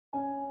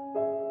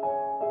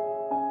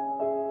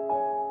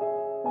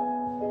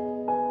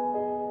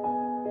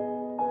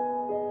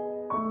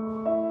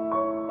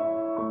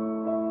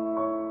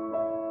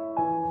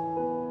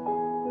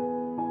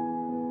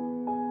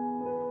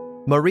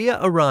Maria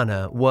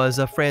Arana was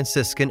a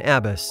Franciscan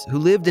abbess who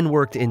lived and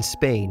worked in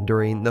Spain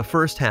during the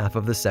first half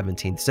of the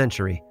 17th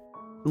century.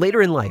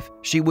 Later in life,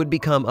 she would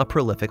become a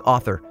prolific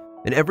author,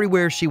 and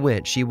everywhere she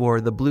went, she wore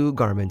the blue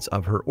garments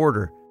of her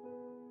order.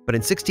 But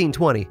in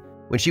 1620,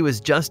 when she was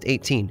just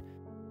 18,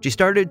 she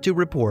started to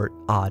report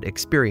odd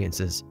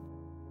experiences.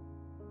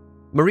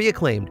 Maria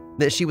claimed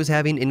that she was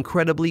having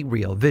incredibly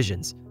real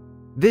visions.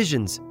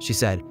 Visions, she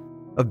said,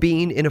 of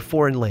being in a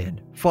foreign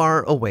land,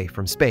 far away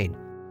from Spain.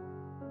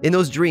 In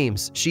those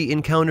dreams, she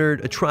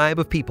encountered a tribe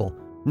of people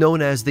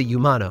known as the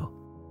Umano,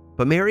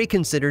 but Mary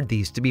considered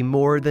these to be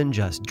more than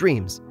just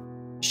dreams.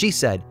 She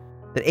said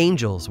that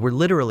angels were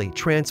literally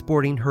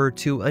transporting her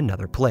to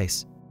another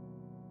place.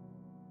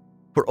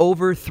 For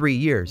over 3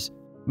 years,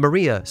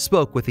 Maria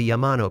spoke with the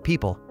Umano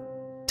people,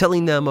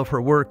 telling them of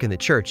her work in the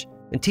church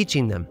and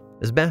teaching them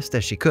as best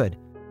as she could.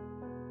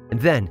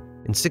 And then,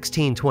 in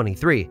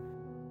 1623,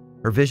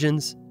 her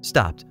visions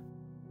stopped.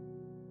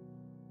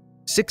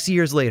 6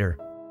 years later,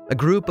 a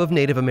group of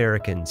Native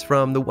Americans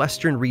from the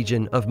western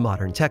region of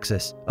modern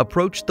Texas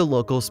approached the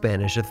local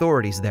Spanish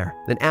authorities there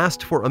and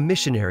asked for a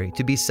missionary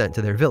to be sent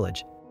to their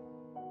village.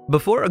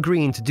 Before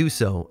agreeing to do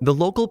so, the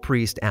local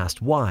priest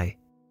asked why.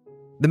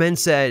 The men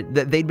said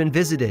that they'd been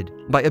visited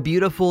by a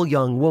beautiful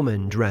young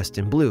woman dressed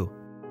in blue,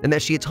 and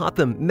that she had taught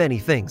them many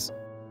things.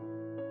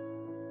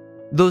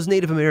 Those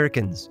Native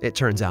Americans, it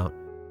turns out,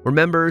 were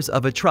members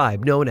of a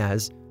tribe known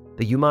as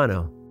the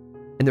Umano,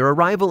 and their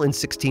arrival in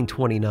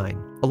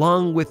 1629,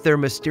 along with their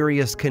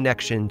mysterious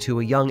connection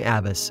to a young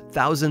abbess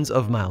thousands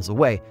of miles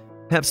away,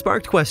 have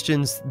sparked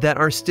questions that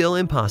are still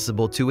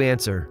impossible to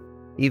answer,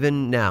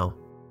 even now.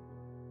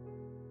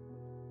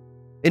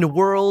 In a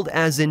world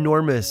as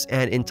enormous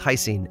and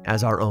enticing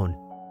as our own,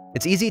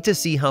 it's easy to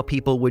see how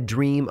people would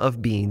dream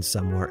of being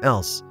somewhere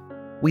else.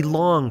 We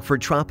long for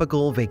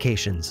tropical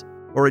vacations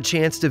or a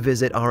chance to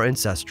visit our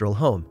ancestral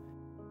home.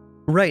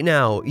 Right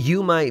now,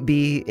 you might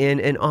be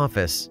in an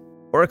office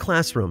or a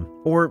classroom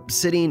or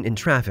sitting in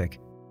traffic,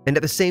 and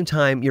at the same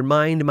time, your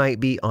mind might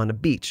be on a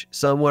beach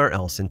somewhere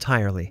else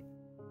entirely.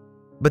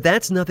 But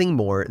that's nothing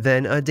more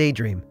than a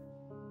daydream.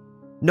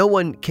 No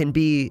one can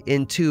be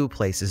in two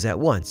places at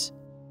once.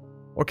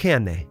 Or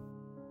can they?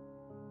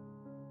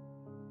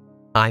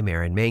 I'm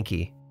Aaron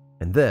Mahnke,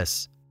 and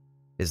this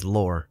is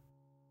Lore.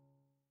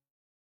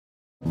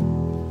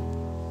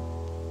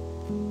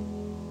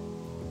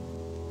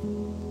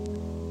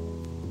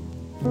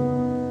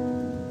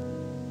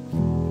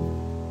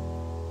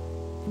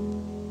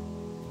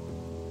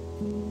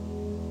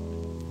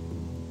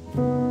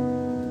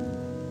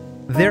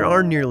 There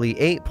are nearly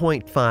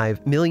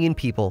 8.5 million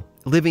people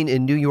living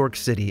in New York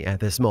City at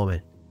this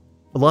moment.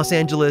 Los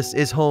Angeles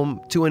is home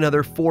to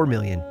another 4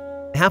 million,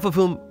 half of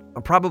whom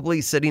are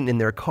probably sitting in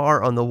their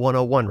car on the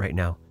 101 right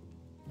now.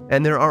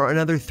 And there are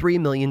another 3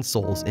 million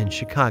souls in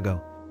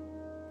Chicago.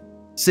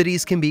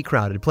 Cities can be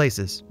crowded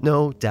places,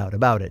 no doubt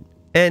about it.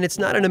 And it's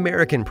not an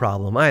American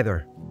problem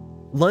either.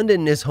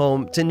 London is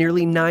home to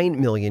nearly 9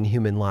 million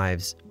human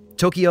lives.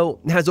 Tokyo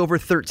has over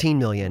 13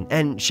 million,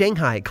 and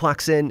Shanghai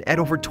clocks in at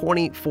over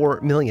 24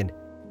 million.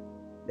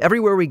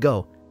 Everywhere we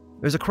go,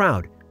 there's a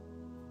crowd.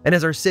 And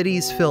as our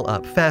cities fill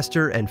up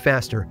faster and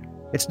faster,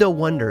 it's no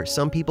wonder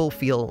some people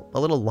feel a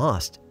little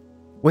lost.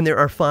 When there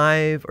are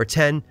 5 or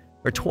 10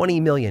 or 20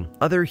 million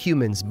other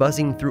humans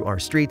buzzing through our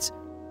streets,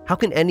 how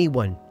can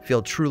anyone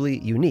feel truly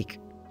unique?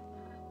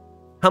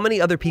 How many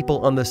other people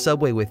on the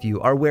subway with you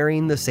are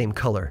wearing the same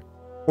color,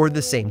 or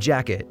the same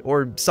jacket,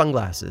 or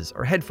sunglasses,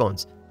 or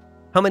headphones?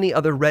 How many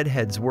other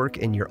redheads work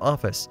in your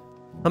office?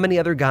 How many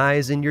other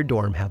guys in your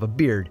dorm have a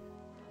beard?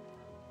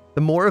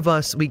 The more of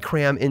us we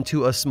cram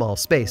into a small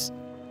space,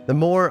 the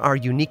more our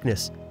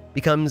uniqueness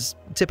becomes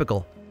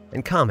typical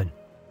and common.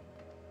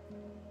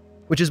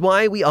 Which is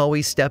why we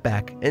always step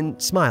back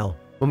and smile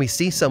when we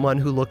see someone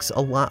who looks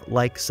a lot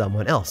like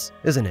someone else,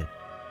 isn't it?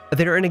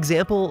 They're an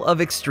example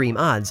of extreme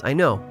odds, I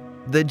know.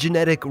 The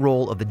genetic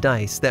roll of the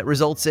dice that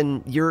results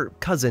in your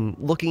cousin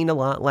looking a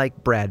lot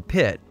like Brad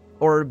Pitt,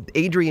 or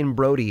Adrian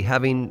Brody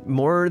having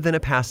more than a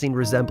passing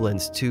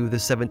resemblance to the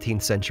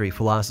 17th century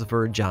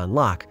philosopher John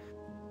Locke.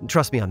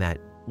 Trust me on that.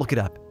 Look it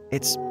up.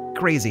 It's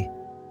crazy.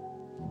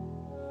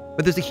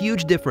 But there's a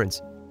huge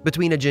difference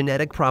between a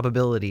genetic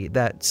probability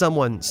that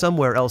someone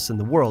somewhere else in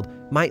the world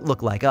might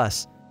look like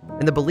us,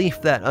 and the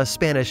belief that a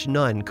Spanish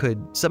nun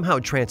could somehow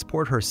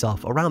transport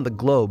herself around the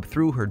globe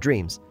through her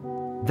dreams.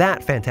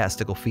 That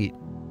fantastical feat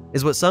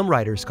is what some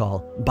writers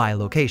call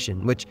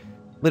bilocation, which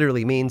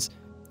literally means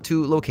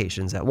two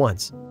locations at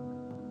once.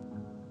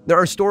 There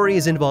are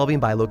stories involving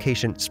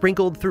bilocation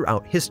sprinkled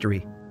throughout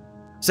history.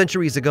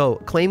 Centuries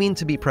ago, claiming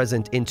to be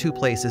present in two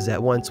places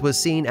at once was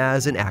seen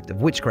as an act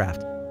of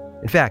witchcraft.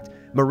 In fact,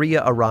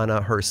 Maria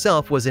Arana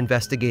herself was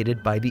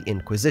investigated by the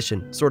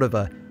Inquisition, sort of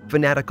a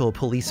fanatical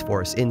police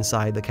force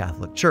inside the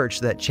Catholic Church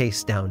that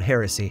chased down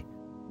heresy.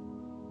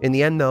 In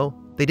the end, though,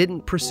 they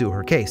didn't pursue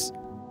her case.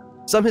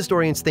 Some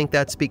historians think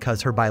that's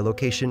because her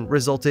bilocation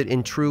resulted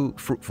in true,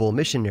 fruitful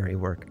missionary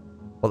work,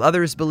 while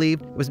others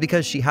believed it was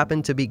because she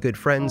happened to be good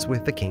friends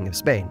with the King of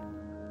Spain.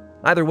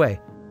 Either way,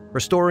 her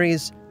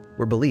stories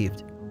were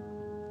believed.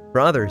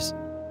 For others,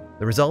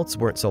 the results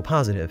weren't so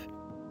positive.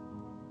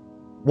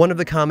 One of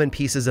the common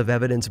pieces of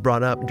evidence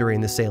brought up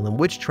during the Salem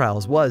witch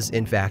trials was,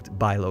 in fact,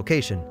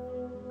 bilocation.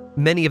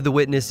 Many of the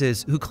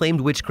witnesses who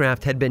claimed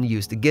witchcraft had been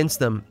used against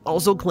them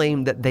also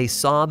claimed that they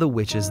saw the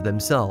witches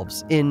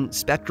themselves in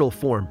spectral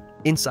form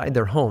inside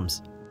their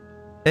homes.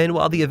 And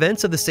while the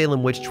events of the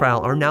Salem witch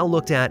trial are now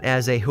looked at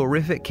as a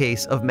horrific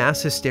case of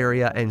mass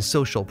hysteria and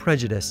social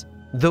prejudice,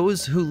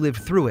 those who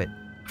lived through it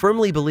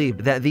firmly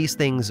believed that these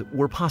things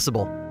were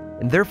possible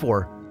and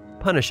therefore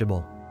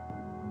punishable.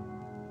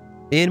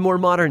 In more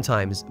modern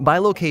times,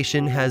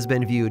 bilocation has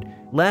been viewed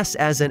less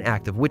as an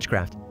act of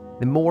witchcraft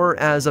and more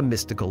as a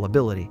mystical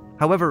ability,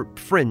 however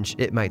fringe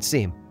it might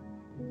seem.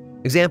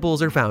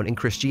 Examples are found in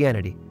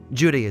Christianity,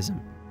 Judaism,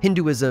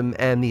 Hinduism,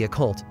 and the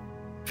occult.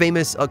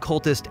 Famous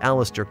occultist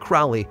Aleister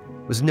Crowley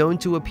was known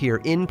to appear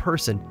in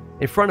person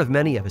in front of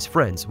many of his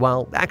friends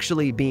while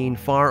actually being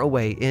far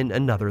away in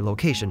another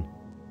location.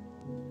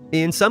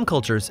 In some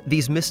cultures,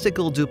 these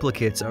mystical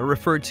duplicates are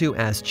referred to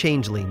as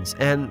changelings,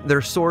 and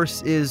their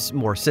source is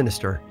more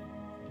sinister.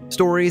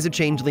 Stories of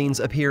changelings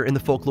appear in the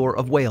folklore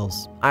of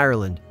Wales,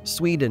 Ireland,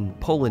 Sweden,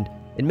 Poland,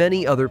 and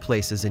many other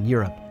places in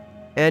Europe.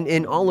 And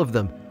in all of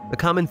them, the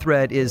common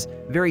thread is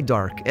very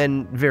dark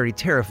and very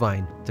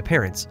terrifying to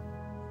parents.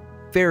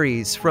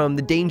 Fairies from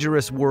the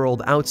dangerous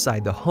world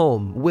outside the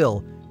home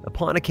will,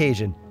 upon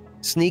occasion,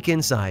 sneak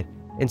inside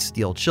and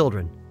steal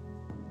children.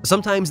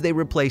 Sometimes they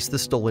replace the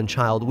stolen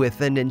child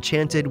with an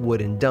enchanted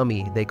wooden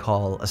dummy they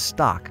call a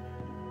stock.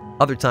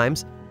 Other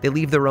times, they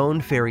leave their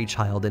own fairy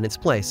child in its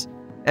place.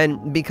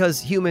 And because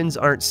humans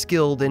aren't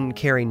skilled in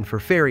caring for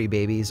fairy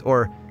babies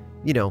or,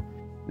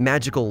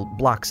 magical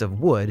blocks of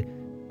wood,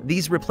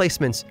 these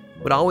replacements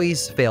would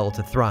always fail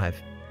to thrive.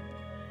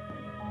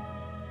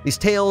 These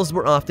tales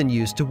were often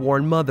used to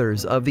warn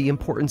mothers of the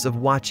importance of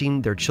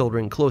watching their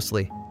children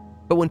closely.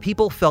 But when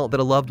people felt that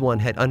a loved one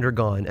had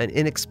undergone an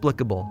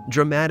inexplicable,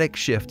 dramatic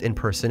shift in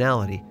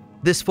personality,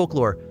 this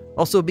folklore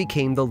also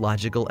became the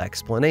logical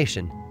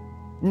explanation.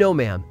 No,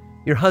 ma'am,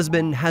 your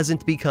husband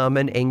hasn't become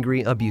an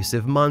angry,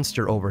 abusive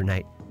monster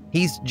overnight.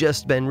 He's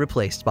just been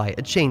replaced by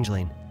a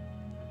changeling.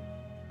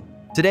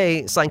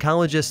 Today,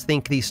 psychologists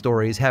think these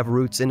stories have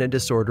roots in a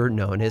disorder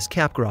known as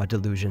Capgras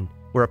delusion,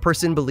 where a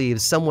person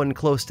believes someone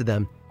close to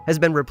them has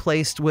been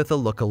replaced with a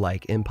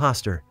look-alike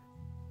imposter.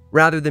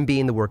 Rather than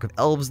being the work of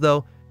elves,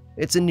 though,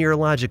 it's a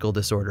neurological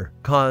disorder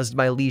caused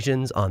by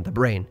lesions on the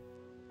brain.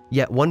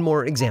 Yet one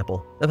more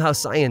example of how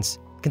science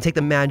can take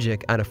the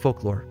magic out of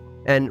folklore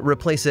and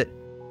replace it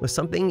with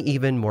something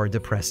even more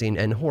depressing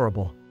and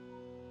horrible.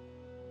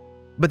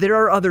 But there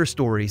are other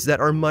stories that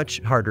are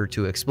much harder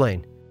to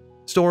explain.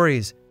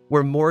 Stories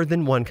where more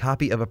than one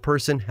copy of a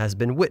person has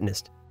been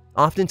witnessed,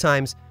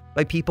 oftentimes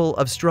by people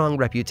of strong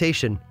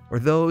reputation or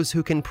those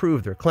who can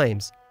prove their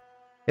claims.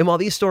 And while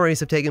these stories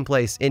have taken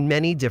place in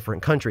many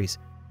different countries,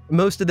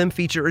 most of them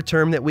feature a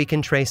term that we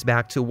can trace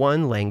back to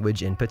one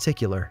language in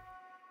particular: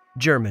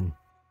 German.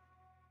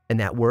 And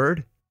that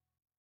word?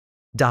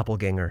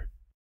 Doppelganger.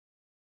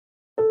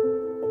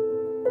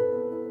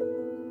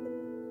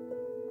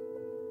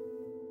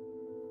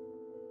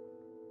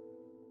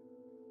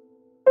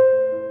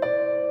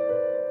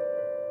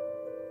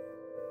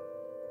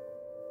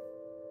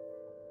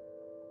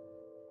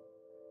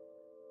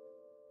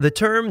 The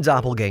term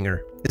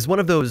doppelganger is one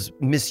of those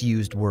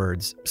misused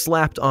words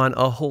slapped on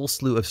a whole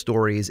slew of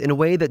stories in a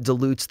way that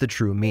dilutes the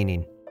true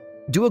meaning.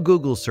 Do a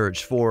Google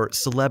search for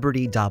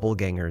celebrity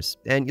doppelgangers,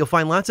 and you'll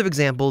find lots of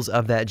examples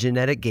of that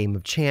genetic game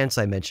of chance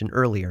I mentioned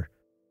earlier.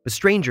 But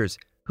strangers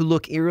who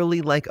look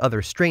eerily like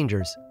other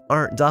strangers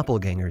aren't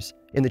doppelgangers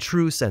in the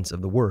true sense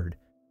of the word.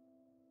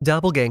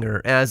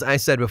 Doppelganger, as I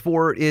said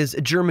before, is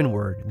a German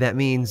word that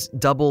means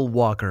double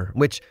walker,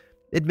 which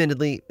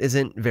admittedly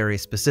isn't very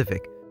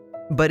specific.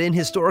 But in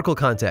historical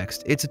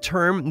context, it's a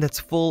term that's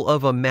full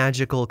of a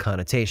magical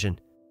connotation.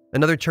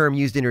 Another term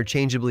used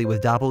interchangeably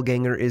with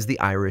doppelganger is the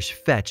Irish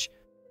fetch.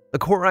 The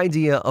core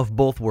idea of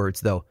both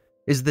words, though,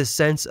 is the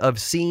sense of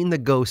seeing the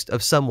ghost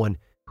of someone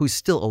who's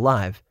still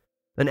alive,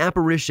 an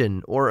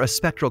apparition or a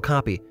spectral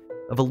copy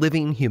of a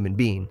living human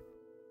being.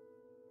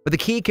 But the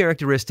key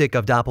characteristic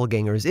of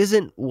doppelgangers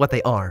isn't what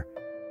they are,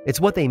 it's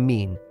what they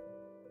mean.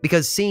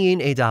 Because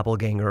seeing a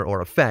doppelganger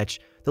or a fetch,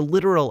 the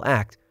literal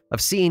act of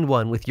seeing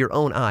one with your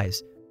own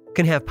eyes,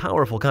 can have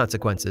powerful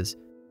consequences.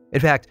 In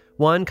fact,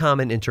 one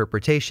common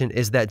interpretation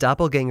is that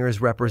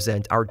doppelgangers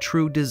represent our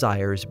true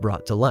desires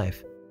brought to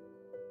life.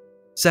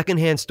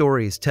 Secondhand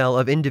stories tell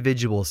of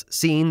individuals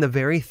seeing the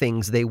very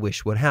things they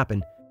wish would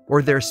happen,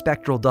 or their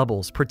spectral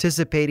doubles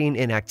participating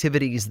in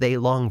activities they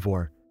long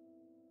for.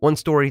 One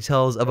story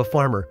tells of a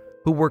farmer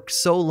who worked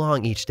so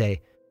long each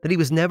day that he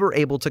was never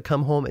able to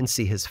come home and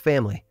see his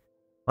family.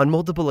 On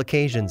multiple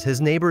occasions, his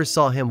neighbors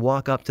saw him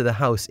walk up to the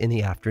house in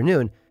the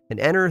afternoon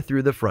and enter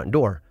through the front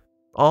door,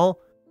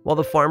 all while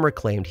the farmer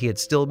claimed he had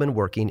still been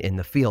working in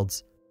the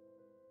fields.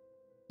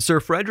 Sir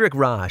Frederick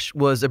Roche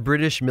was a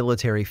British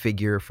military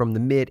figure from the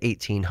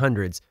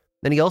mid-1800s,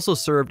 and he also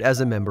served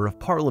as a member of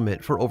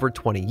Parliament for over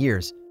 20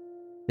 years.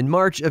 In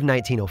March of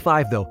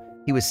 1905, though,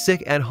 He was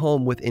sick at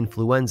home with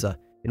influenza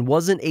and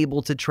wasn't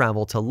able to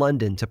travel to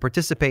London to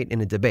participate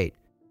in a debate.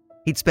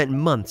 He'd spent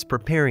months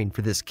preparing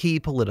for this key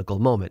political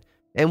moment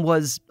and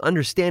was,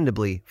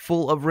 understandably,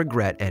 full of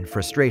regret and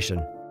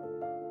frustration.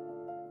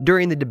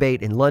 During the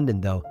debate in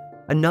London, though,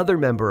 another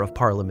member of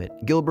Parliament,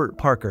 Gilbert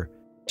Parker,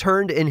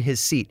 turned in his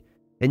seat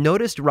and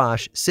noticed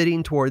Rosh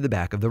sitting toward the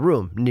back of the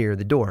room, near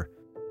the door.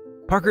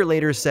 Parker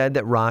later said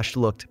that Rosh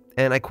looked,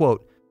 and I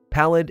quote,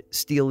 pallid,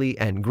 steely,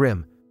 and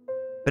grim.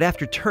 But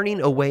after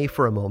turning away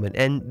for a moment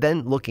and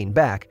then looking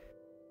back,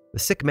 the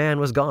sick man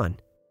was gone.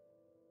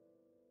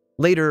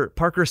 Later,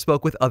 Parker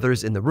spoke with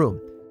others in the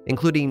room,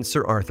 including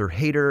Sir Arthur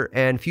Hayter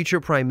and future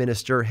Prime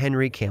Minister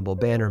Henry Campbell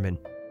Bannerman,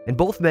 and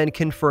both men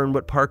confirmed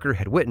what Parker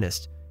had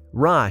witnessed.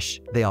 Rosh,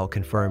 they all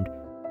confirmed,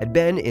 had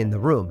been in the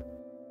room.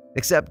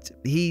 Except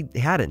he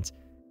hadn't.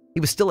 He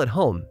was still at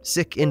home,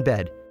 sick in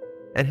bed,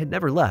 and had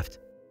never left.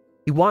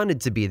 He wanted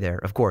to be there,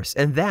 of course,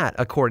 and that,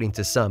 according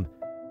to some,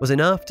 was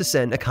enough to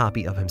send a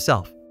copy of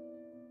himself.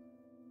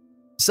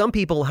 Some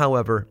people,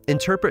 however,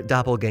 interpret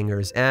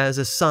doppelgangers as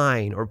a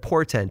sign or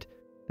portent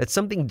that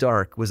something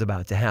dark was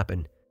about to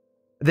happen.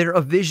 They're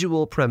a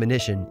visual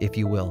premonition, if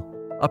you will,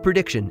 a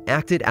prediction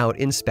acted out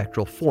in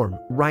spectral form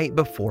right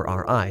before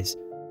our eyes.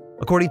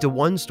 According to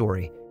one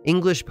story,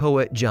 English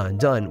poet John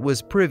Donne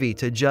was privy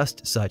to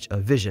just such a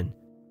vision.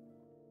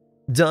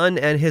 Donne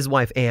and his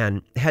wife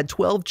Anne had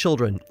 12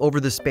 children over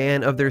the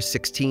span of their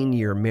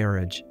 16-year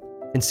marriage.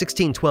 In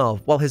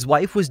 1612, while his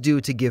wife was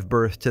due to give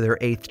birth to their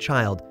 8th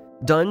child,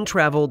 Donne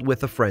traveled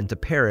with a friend to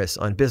Paris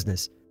on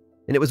business,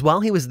 and it was while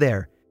he was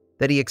there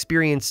that he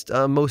experienced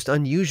a most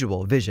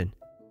unusual vision.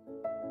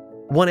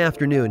 One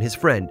afternoon, his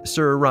friend,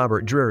 Sir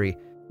Robert Drury,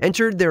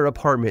 entered their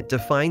apartment to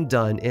find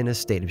Donne in a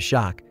state of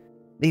shock.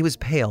 He was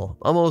pale,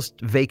 almost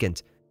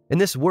vacant,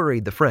 and this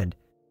worried the friend.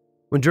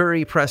 When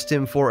Drury pressed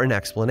him for an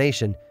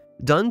explanation,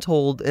 Donne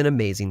told an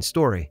amazing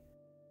story.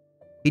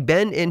 He'd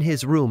been in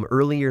his room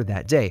earlier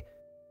that day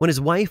when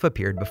his wife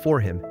appeared before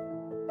him,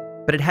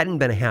 but it hadn't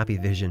been a happy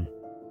vision.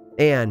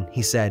 Anne,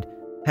 he said,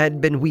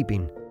 had been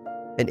weeping,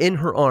 and in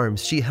her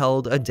arms she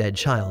held a dead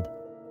child.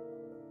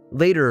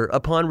 Later,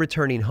 upon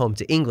returning home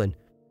to England,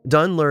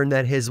 Donne learned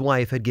that his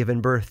wife had given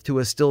birth to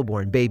a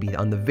stillborn baby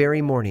on the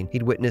very morning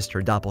he'd witnessed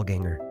her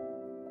doppelganger.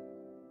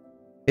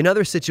 In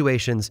other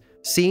situations,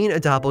 seeing a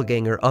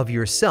doppelganger of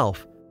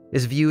yourself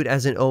is viewed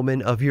as an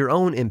omen of your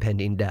own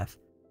impending death.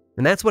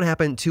 And that's what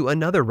happened to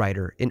another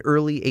writer in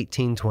early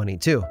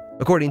 1822,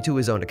 according to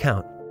his own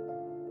account.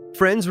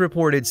 Friends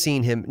reported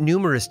seeing him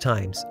numerous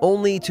times,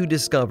 only to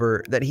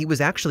discover that he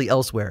was actually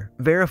elsewhere,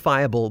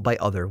 verifiable by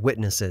other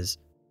witnesses.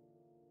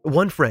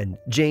 One friend,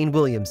 Jane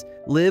Williams,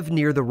 lived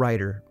near the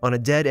writer on a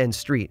dead-end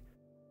street.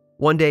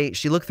 One day,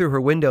 she looked through her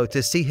window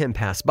to see him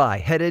pass by,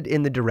 headed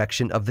in the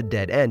direction of the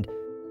dead end.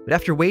 But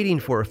after waiting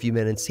for a few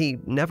minutes, he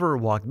never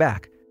walked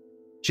back.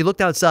 She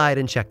looked outside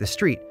and checked the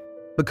street,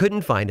 but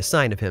couldn't find a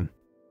sign of him.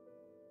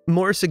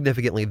 More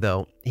significantly,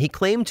 though, he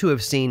claimed to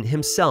have seen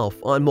himself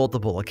on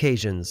multiple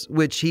occasions,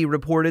 which he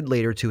reported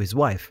later to his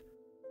wife.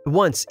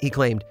 Once, he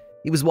claimed,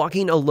 he was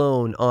walking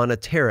alone on a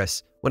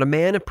terrace when a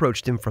man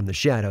approached him from the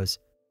shadows.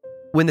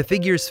 When the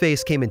figure's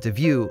face came into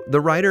view,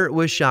 the writer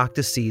was shocked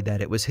to see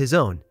that it was his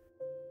own.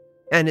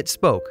 And it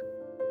spoke.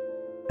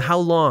 "How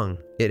long,"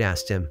 it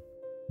asked him,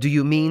 "do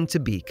you mean to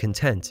be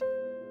content?"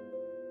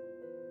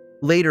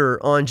 Later,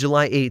 on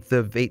July 8th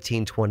of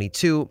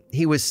 1822,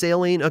 he was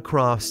sailing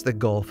across the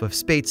Gulf of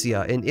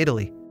Spezia in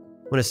Italy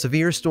when a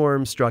severe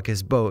storm struck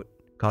his boat,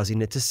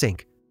 causing it to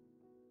sink.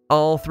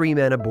 All 3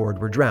 men aboard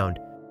were drowned,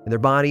 and their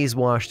bodies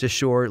washed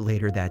ashore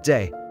later that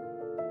day.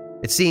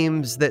 It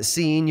seems that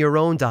seeing your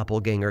own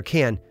doppelganger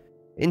can,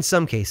 in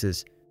some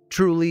cases,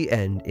 truly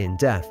end in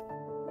death.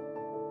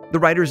 The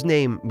writer's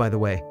name, by the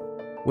way,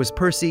 was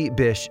Percy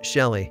Bysshe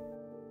Shelley.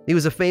 He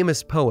was a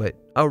famous poet,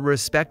 a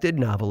respected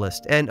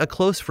novelist, and a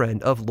close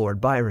friend of Lord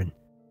Byron.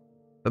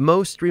 But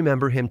most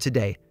remember him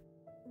today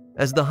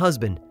as the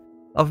husband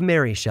of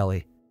Mary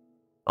Shelley,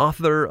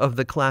 author of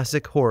the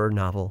classic horror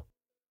novel,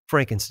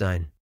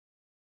 Frankenstein.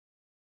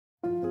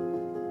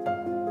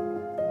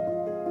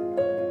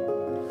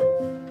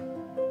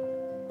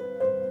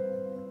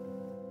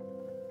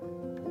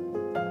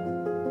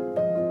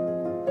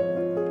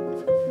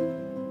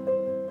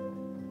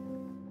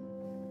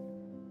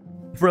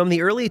 From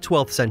the early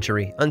 12th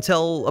century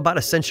until about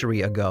a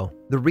century ago,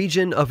 the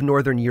region of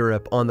northern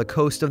Europe on the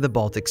coast of the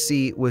Baltic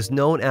Sea was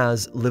known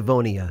as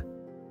Livonia.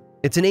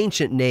 It's an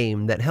ancient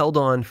name that held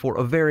on for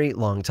a very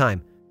long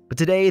time, but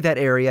today that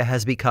area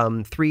has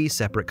become 3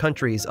 separate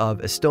countries of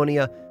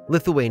Estonia,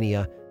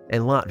 Lithuania,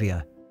 and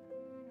Latvia.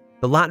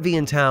 The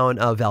Latvian town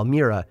of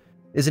Valmiera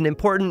is an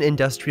important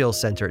industrial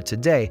center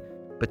today,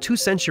 but 2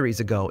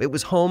 centuries ago it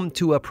was home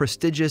to a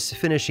prestigious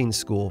finishing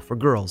school for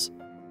girls.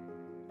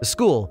 The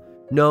school,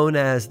 known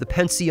as the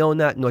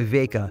Pensiona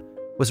Neuveca,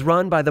 was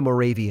run by the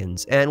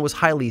Moravians and was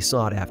highly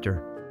sought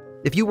after.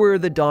 If you were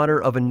the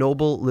daughter of a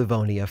noble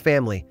Livonia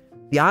family,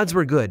 the odds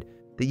were good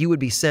that you would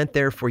be sent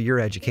there for your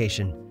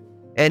education.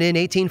 And in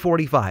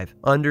 1845,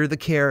 under the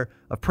care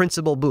of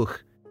Principal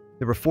Buch,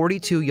 there were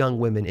 42 young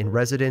women in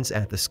residence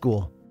at the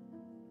school.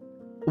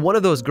 One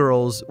of those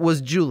girls was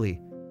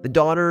Julie, the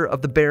daughter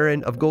of the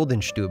Baron of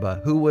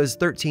Goldenstube, who was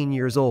 13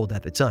 years old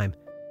at the time.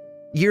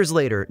 Years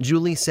later,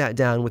 Julie sat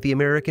down with the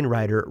American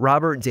writer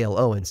Robert Dale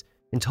Owens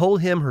and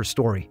told him her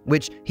story,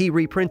 which he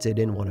reprinted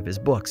in one of his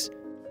books.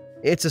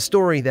 It's a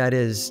story that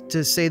is,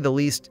 to say the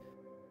least,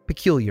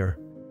 peculiar.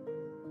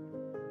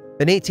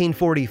 In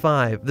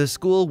 1845, the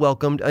school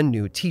welcomed a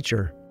new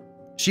teacher.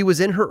 She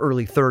was in her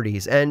early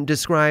 30s and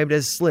described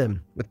as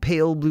slim, with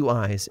pale blue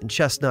eyes and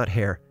chestnut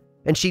hair,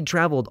 and she'd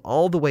traveled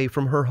all the way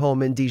from her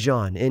home in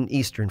Dijon in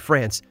eastern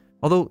France,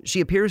 although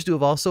she appears to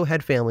have also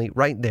had family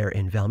right there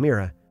in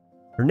Valmiera.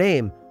 Her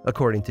name,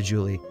 according to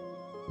Julie,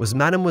 was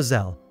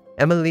Mademoiselle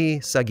Emilie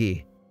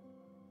Sagui.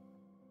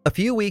 A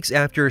few weeks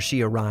after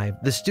she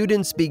arrived, the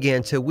students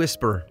began to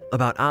whisper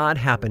about odd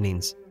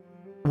happenings.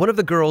 One of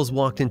the girls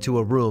walked into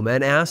a room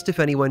and asked if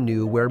anyone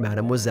knew where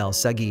Mademoiselle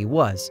Sagui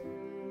was.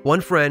 One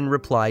friend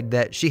replied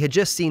that she had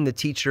just seen the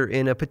teacher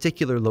in a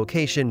particular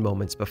location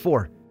moments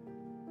before.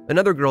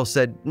 Another girl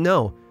said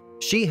no,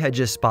 she had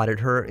just spotted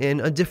her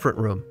in a different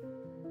room.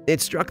 It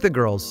struck the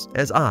girls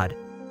as odd.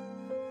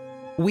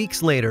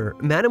 Weeks later,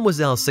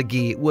 Mademoiselle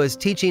Sagui was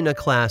teaching a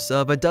class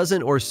of a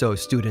dozen or so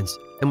students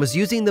and was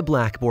using the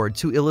blackboard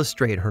to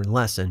illustrate her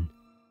lesson.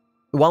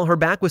 While her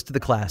back was to the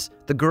class,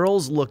 the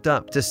girls looked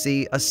up to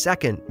see a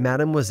second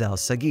Mademoiselle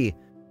Sagui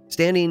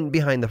standing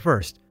behind the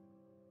first.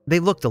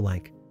 They looked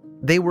alike.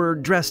 They were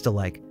dressed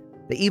alike.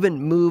 They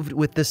even moved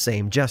with the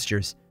same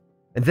gestures.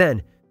 And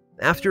then,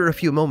 after a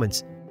few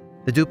moments,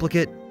 the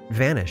duplicate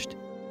vanished.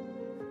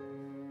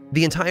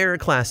 The entire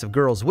class of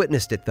girls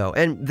witnessed it, though,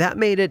 and that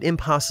made it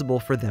impossible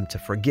for them to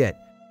forget,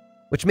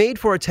 which made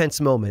for a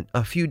tense moment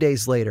a few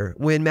days later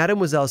when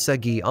Mademoiselle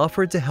Sagui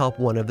offered to help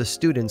one of the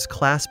students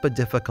clasp a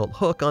difficult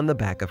hook on the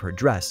back of her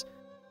dress.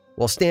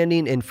 While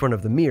standing in front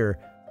of the mirror,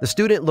 the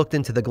student looked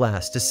into the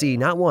glass to see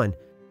not one,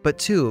 but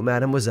two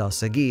Mademoiselle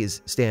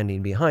Saguis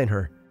standing behind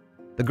her.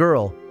 The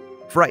girl,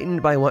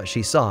 frightened by what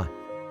she saw,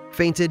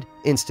 fainted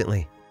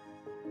instantly.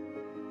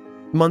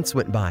 Months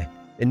went by,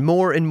 and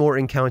more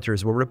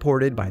encounters were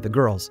reported by the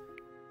girls.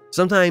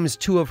 Sometimes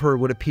two of her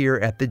would appear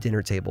at the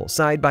dinner table,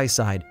 side by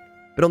side,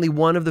 but only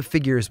one of the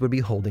figures would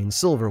be holding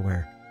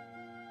silverware.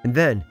 And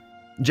then,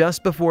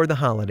 just before the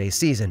holiday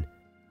season,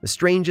 the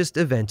strangest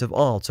event of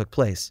all took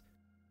place.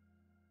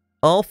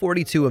 All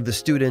 42 of the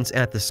students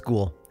at the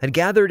school had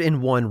gathered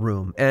in one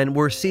room and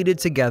were seated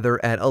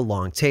together at a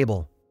long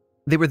table.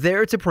 They were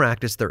there to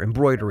practice their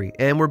embroidery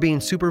and were being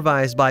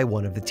supervised by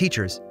one of the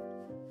teachers.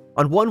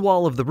 On one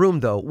wall of the room,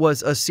 though,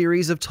 was a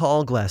series of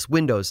tall glass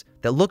windows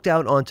that looked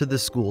out onto the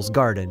school's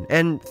garden,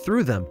 and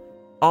through them,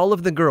 all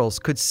of the girls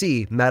could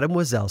see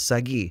Mademoiselle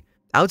Sagui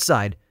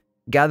outside,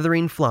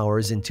 gathering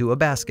flowers into a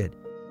basket.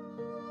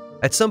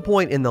 At some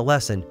point in the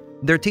lesson,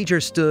 their teacher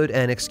stood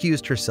and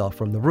excused herself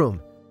from the room.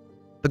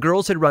 The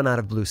girls had run out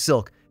of blue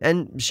silk,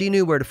 and she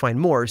knew where to find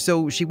more,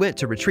 so she went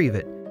to retrieve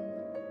it.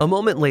 A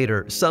moment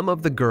later, some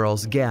of the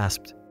girls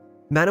gasped.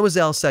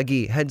 Mademoiselle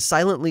Sagui had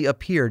silently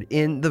appeared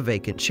in the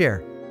vacant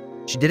chair.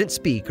 She didn't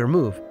speak or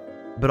move,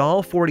 but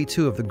all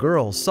 42 of the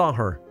girls saw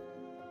her.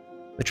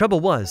 The trouble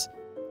was,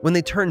 when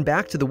they turned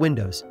back to the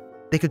windows,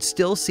 they could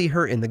still see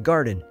her in the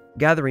garden,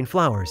 gathering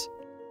flowers.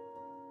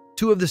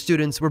 Two of the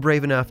students were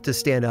brave enough to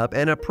stand up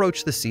and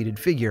approach the seated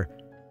figure,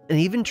 and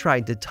even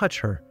tried to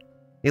touch her.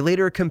 They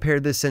later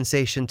compared this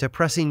sensation to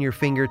pressing your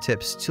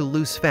fingertips to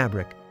loose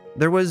fabric.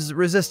 There was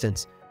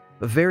resistance,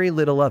 but very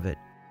little of it.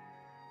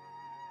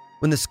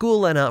 When the school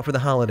let out for the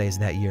holidays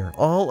that year,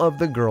 all of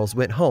the girls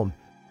went home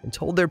and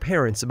told their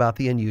parents about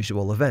the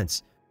unusual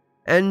events.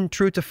 And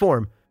true to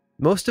form,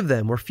 most of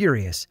them were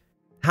furious.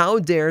 How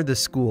dare the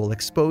school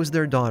expose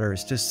their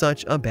daughters to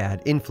such a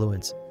bad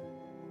influence?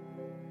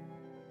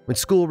 When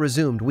school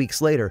resumed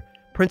weeks later,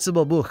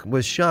 Principal Buch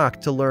was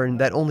shocked to learn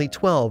that only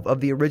 12 of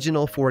the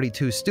original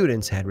 42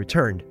 students had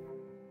returned.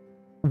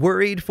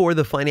 Worried for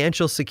the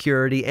financial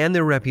security and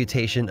the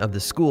reputation of the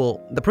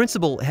school, the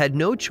principal had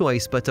no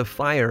choice but to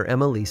fire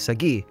Emilie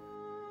Sagui.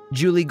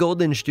 Julie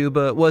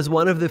Goldenstube was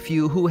one of the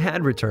few who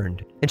had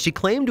returned, and she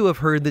claimed to have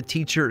heard the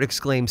teacher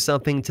exclaim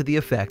something to the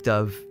effect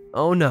of,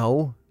 "Oh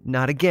no,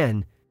 not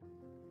again."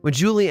 When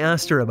Julie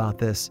asked her about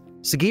this,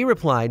 Sagui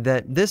replied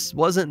that this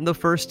wasn't the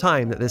first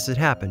time that this had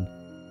happened,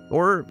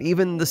 or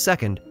even the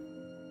second.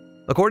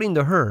 According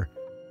to her,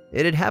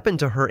 it had happened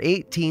to her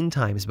 18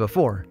 times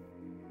before.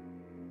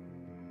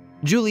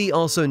 Julie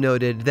also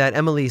noted that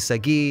Emilie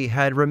Sagui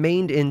had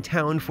remained in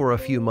town for a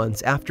few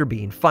months after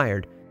being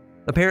fired.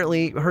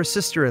 Apparently, her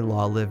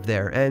sister-in-law lived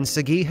there, and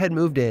Sagui had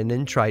moved in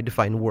and tried to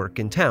find work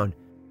in town.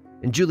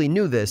 And Julie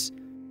knew this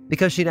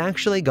because she'd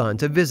actually gone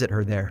to visit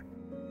her there.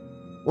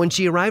 When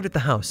she arrived at the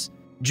house,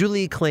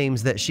 Julie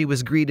claims that she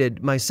was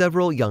greeted by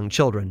several young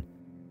children.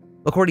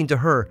 According to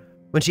her,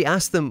 when she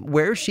asked them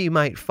where she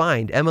might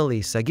find Emilie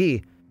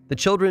Sagui, the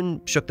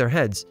children shook their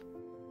heads.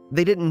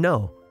 They didn't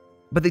know,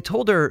 but they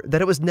told her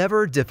that it was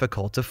never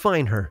difficult to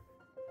find her.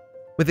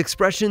 With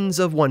expressions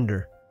of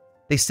wonder,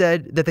 they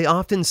said that they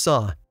often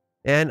saw,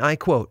 and I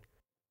quote,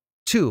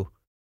 "two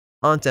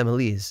Aunt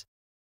Emilies."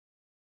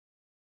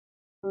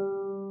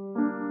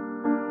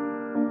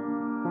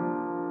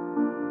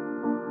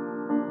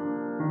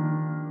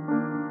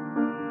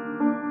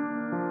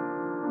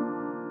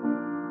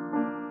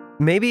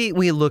 Maybe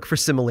we look for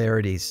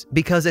similarities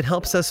because it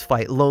helps us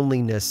fight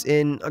loneliness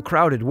in a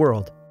crowded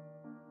world.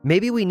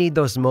 Maybe we need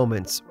those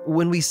moments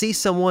when we see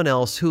someone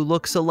else who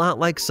looks a lot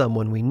like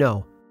someone we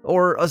know,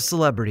 or a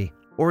celebrity,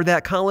 or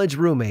that college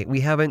roommate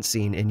we haven't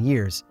seen in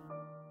years.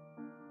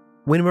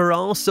 When we're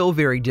all so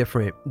very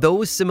different,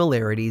 those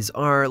similarities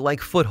are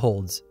like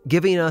footholds,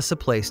 giving us a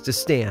place to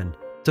stand,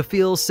 to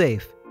feel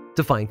safe,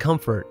 to find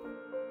comfort.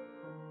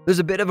 There's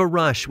a bit of a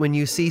rush when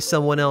you see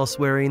someone else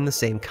wearing the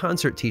same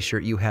concert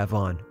t-shirt you have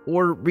on,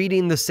 or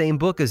reading the same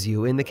book as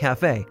you in the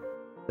cafe.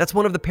 That's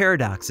one of the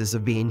paradoxes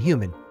of being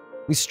human.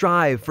 We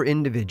strive for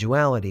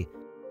individuality,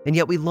 and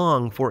yet we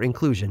long for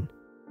inclusion.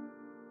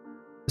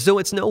 So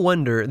it's no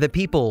wonder that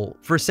people,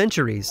 for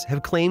centuries,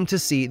 have claimed to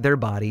see their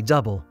body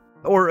double,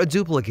 or a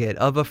duplicate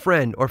of a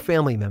friend or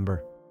family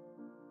member.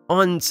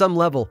 On some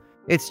level,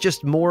 it's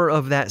just more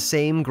of that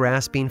same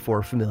grasping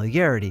for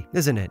familiarity,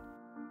 isn't it?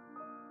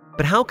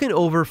 But how can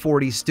over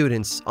 40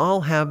 students all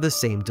have the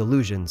same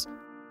delusions?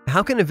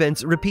 How can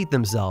events repeat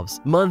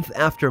themselves month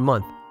after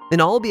month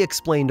and all be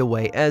explained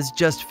away as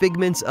just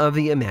figments of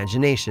the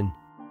imagination?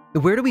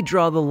 Where do we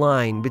draw the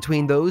line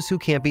between those who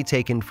can't be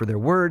taken for their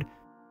word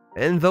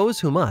and those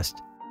who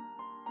must?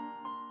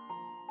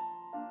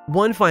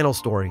 One final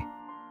story.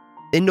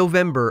 In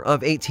November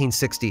of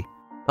 1860,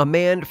 a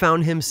man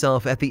found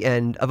himself at the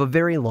end of a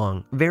very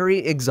long, very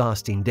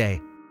exhausting day.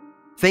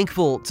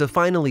 Thankful to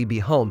finally be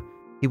home,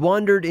 he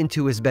wandered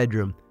into his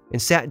bedroom and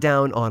sat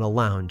down on a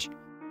lounge.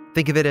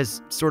 Think of it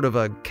as sort of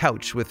a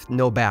couch with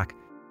no back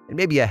and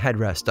maybe a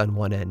headrest on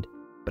one end.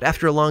 But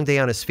after a long day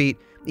on his feet,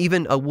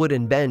 even a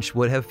wooden bench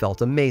would have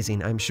felt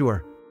amazing, I'm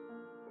sure.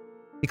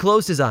 He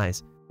closed his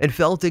eyes and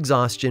felt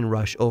exhaustion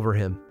rush over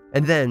him,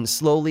 and then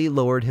slowly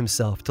lowered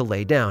himself to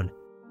lay down.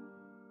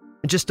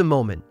 Just a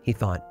moment, he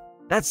thought.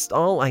 That's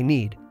all I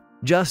need,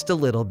 just a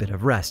little bit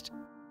of rest.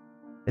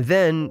 And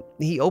then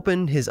he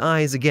opened his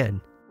eyes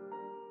again.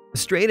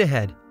 Straight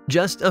ahead,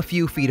 just a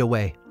few feet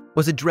away,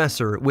 was a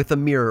dresser with a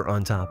mirror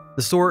on top,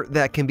 the sort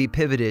that can be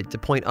pivoted to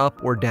point up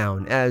or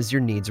down as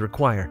your needs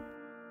require.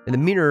 And the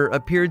mirror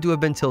appeared to have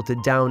been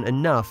tilted down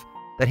enough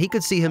that he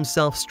could see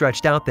himself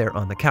stretched out there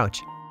on the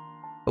couch.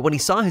 But when he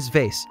saw his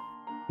face,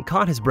 he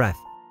caught his breath.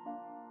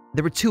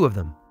 There were two of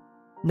them,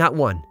 not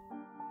one.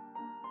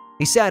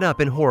 He sat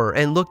up in horror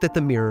and looked at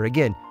the mirror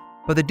again,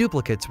 but the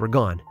duplicates were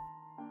gone.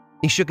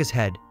 He shook his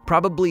head,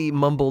 probably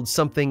mumbled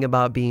something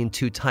about being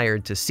too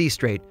tired to see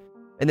straight,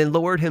 and then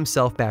lowered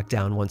himself back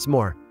down once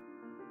more.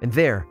 And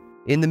there,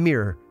 in the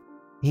mirror,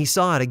 he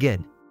saw it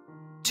again.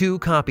 Two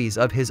copies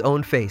of his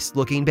own face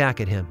looking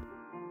back at him.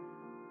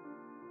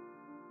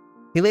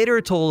 He later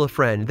told a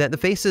friend that the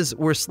faces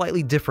were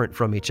slightly different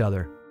from each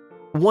other.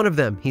 One of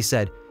them, he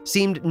said,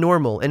 seemed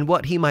normal and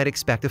what he might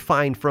expect to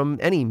find from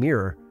any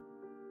mirror.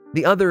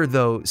 The other,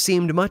 though,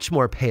 seemed much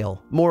more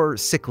pale, more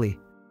sickly,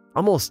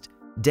 almost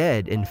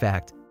dead, in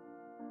fact.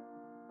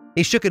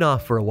 He shook it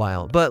off for a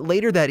while, but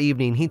later that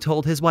evening he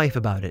told his wife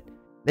about it,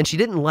 and she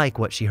didn't like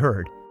what she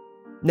heard.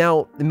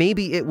 Now,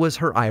 maybe it was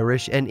her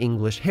Irish and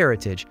English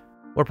heritage,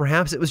 or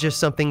perhaps it was just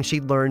something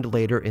she'd learned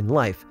later in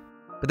life,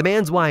 but the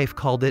man's wife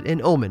called it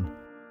an omen,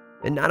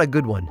 and not a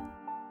good one.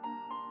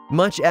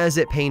 Much as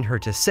it pained her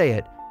to say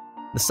it,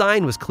 the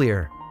sign was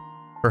clear.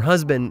 Her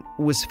husband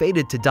was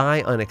fated to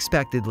die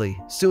unexpectedly,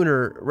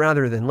 sooner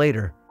rather than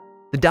later.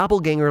 The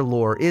doppelganger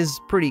lore is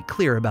pretty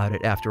clear about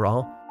it, after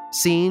all.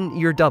 Seeing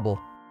your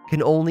double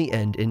can only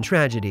end in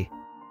tragedy.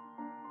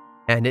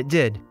 And it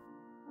did.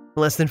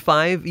 Less than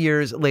 5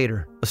 years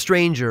later, a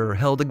stranger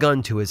held a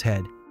gun to his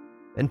head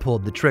and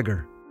pulled the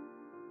trigger.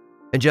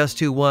 And just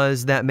who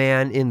was that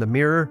man in the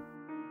mirror?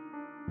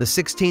 The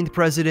 16th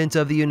President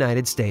of the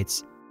United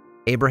States,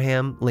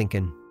 Abraham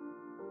Lincoln.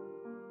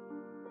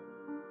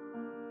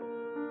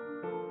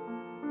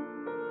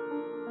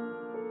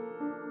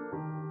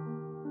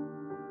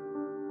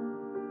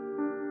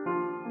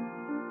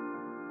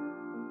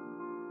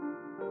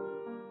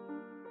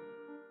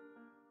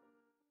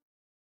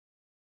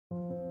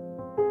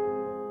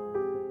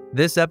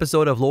 This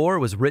episode of Lore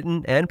was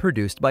written and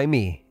produced by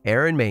me,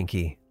 Aaron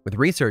Mahnke, with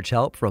research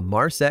help from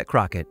Marset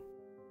Crockett.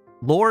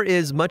 Lore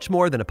is much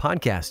more than a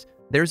podcast.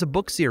 There's a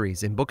book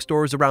series in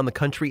bookstores around the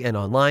country and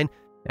online,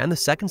 and the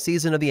second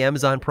season of the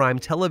Amazon Prime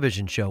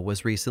television show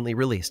was recently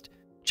released.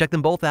 Check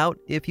them both out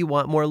if you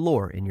want more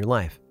lore in your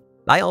life.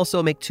 I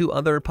also make 2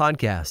 other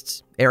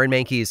podcasts, Aaron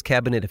Mahnke's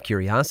Cabinet of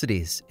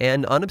Curiosities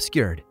and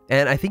Unobscured,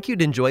 and I think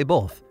you'd enjoy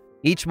both.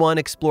 Each one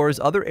explores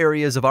other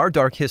areas of our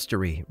dark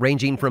history,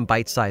 ranging from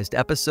bite-sized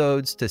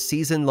episodes to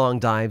season-long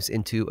dives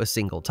into a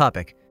single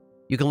topic.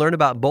 You can learn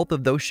about both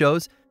of those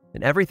shows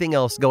and everything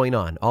else going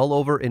on all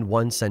over in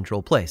one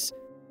central place,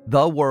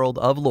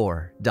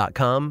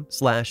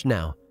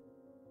 theworldoflore.com/now.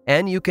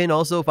 And you can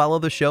also follow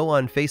the show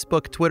on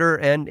Facebook, Twitter,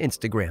 and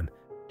Instagram.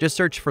 Just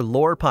search for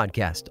Lore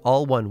Podcast,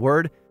 all one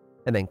word,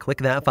 and then click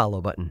that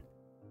follow button.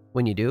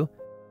 When you do,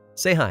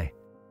 say hi.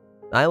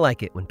 I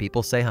like it when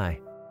people say hi.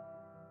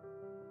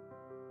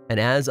 And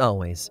as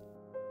always,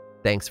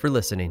 thanks for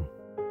listening.